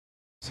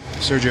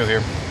Sergio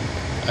here.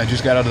 I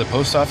just got out of the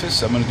post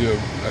office. I'm going to do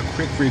a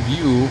quick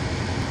review.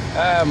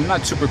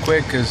 Not super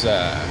quick because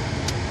I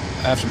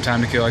have some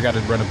time to kill. I got to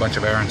run a bunch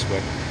of errands,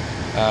 but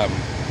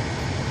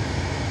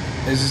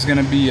this is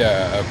going to be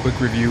a quick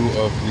review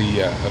of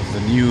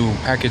the new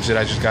package that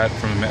I just got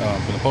from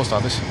the post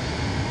office.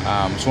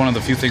 It's one of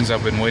the few things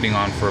I've been waiting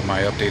on for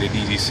my updated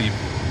EDC.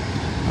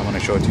 I'm going to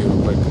show it to you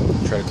real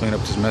quick. Try to clean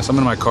up this mess. I'm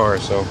in my car,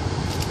 so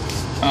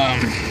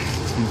I'm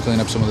going to clean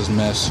up some of this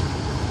mess.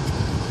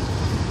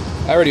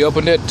 I already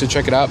opened it to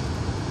check it out,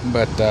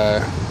 but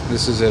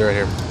this is it right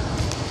here.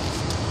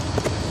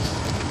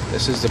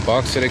 This is the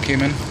box that it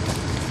came in.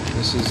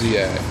 This is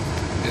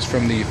it's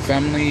from the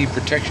Family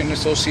Protection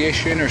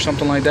Association or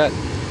something like that.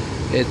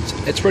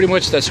 It's pretty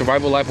much the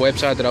Survival Life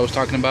website that I was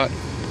talking about.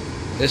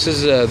 This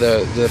is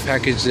the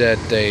package that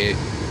they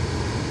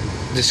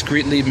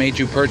discreetly made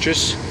you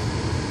purchase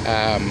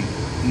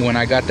when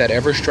I got that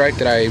Everstrike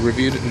that I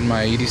reviewed in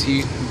my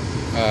EDC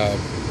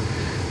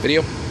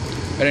video.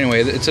 But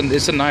anyway,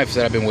 it's a knife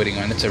that I've been waiting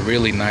on. It's a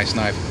really nice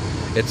knife.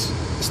 It's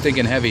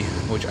stinking heavy,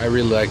 which I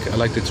really like. I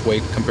liked its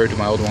weight compared to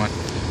my old one.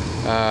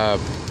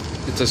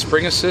 It's a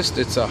spring assist.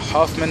 It's a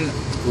Hoffman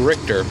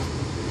Richter.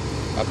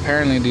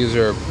 Apparently these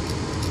are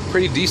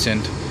pretty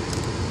decent.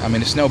 I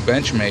mean, it's no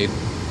Benchmade,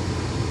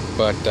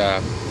 but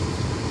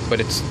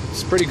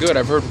it's pretty good.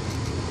 I've heard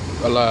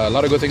a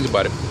lot of good things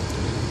about it.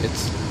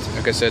 It's,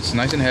 like I said, it's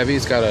nice and heavy.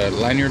 It's got a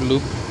lanyard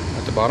loop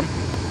at the bottom,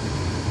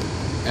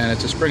 and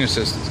it's a spring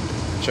assist.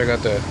 Check out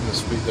the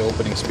speed, the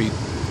opening speed.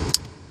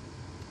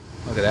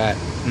 Look at that,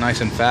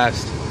 nice and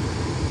fast.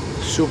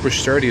 Super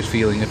sturdy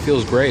feeling. It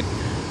feels great.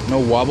 No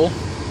wobble.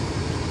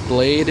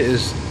 Blade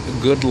is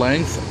good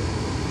length.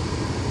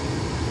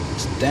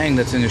 Dang,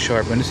 that's in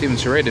sharp, and it's even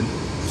serrated.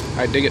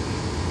 I dig it.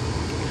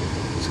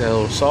 It's got a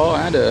little saw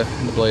and the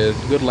blade,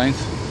 good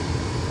length.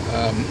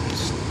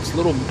 It's a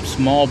little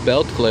small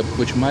belt clip,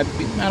 which might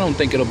be, I don't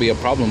think it'll be a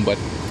problem, but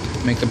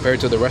I mean,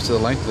 compared to the rest of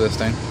the length of this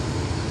thing,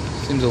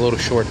 seems a little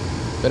short.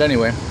 But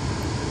anyway,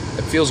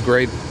 it feels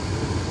great.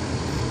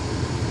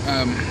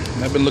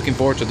 I've been looking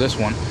forward to this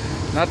one.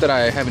 Not that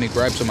I have any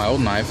gripes on my old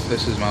knife.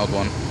 This is my old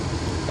one.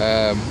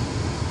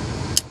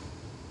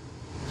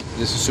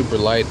 This is super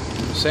light.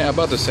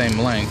 About the same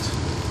length.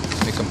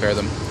 Let me compare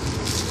them.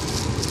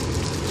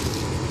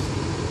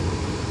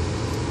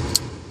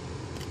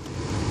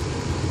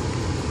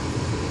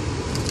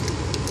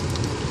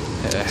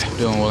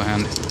 Doing well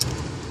hand.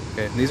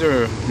 Okay, these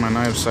are my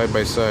knives side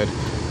by side.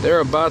 They're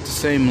about the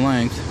same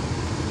length,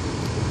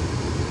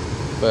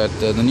 but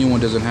the new one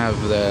doesn't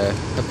have the...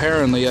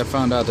 Apparently I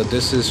found out that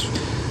this is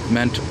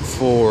meant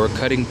for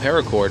cutting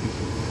paracord.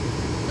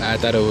 I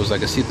thought it was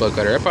like a seat plug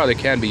cutter. It probably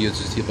can be used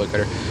as a seat plug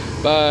cutter,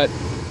 but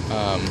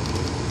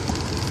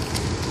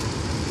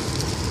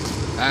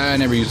I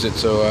never used it,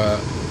 so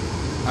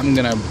I'm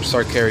gonna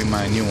start carrying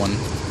my new one.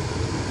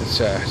 It's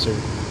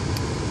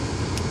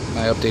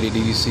my updated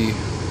EDC.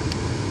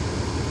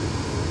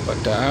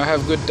 But I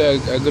have a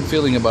good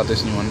feeling about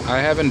this new one. I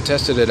haven't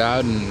tested it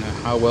out and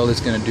how well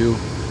it's gonna do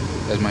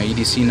as my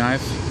EDC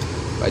knife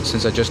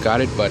since I just got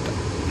it, but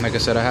like I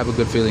said, I have a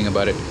good feeling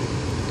about it.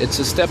 It's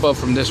a step up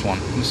from this one.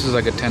 This is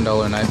like a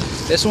 $10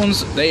 knife. This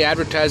one's, they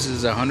advertise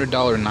as a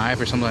 $100 knife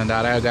or something like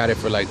that. I got it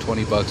for like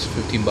 20 bucks,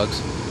 15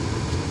 bucks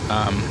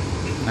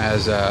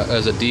as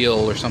a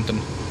deal or something.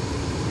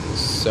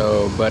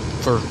 So, but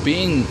for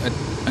being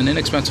an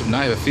inexpensive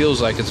knife, it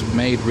feels like it's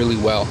made really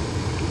well.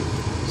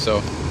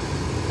 So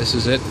this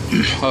is it.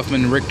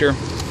 Hoffman Richter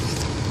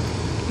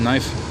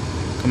knife.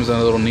 Comes in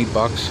a little neat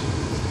box.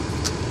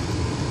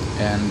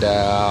 And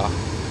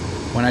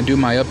when I do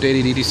my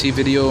updated EDC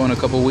video in a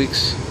couple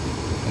weeks,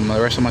 when the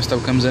rest of my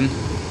stuff comes in,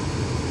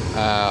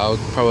 I'll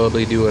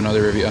probably do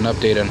another review, an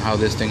update on how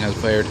this thing has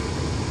fared.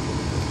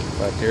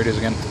 But here it is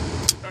again.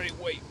 Alright,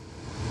 wait.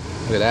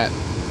 Look at that.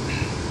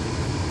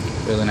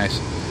 Really nice.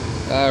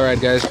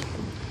 Alright guys,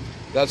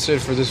 that's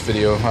it for this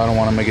video. I don't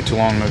want to make it too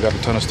long. I've got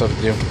a ton of stuff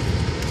to do,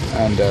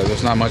 and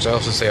there's not much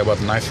else to say about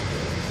the knife.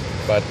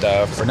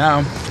 But for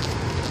now,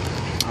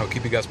 I'll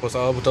keep you guys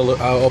posted. I'll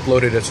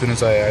upload it as soon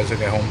as I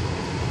get home.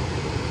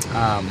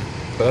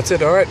 But that's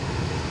it. Alright,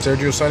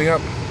 Sergio signing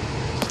up.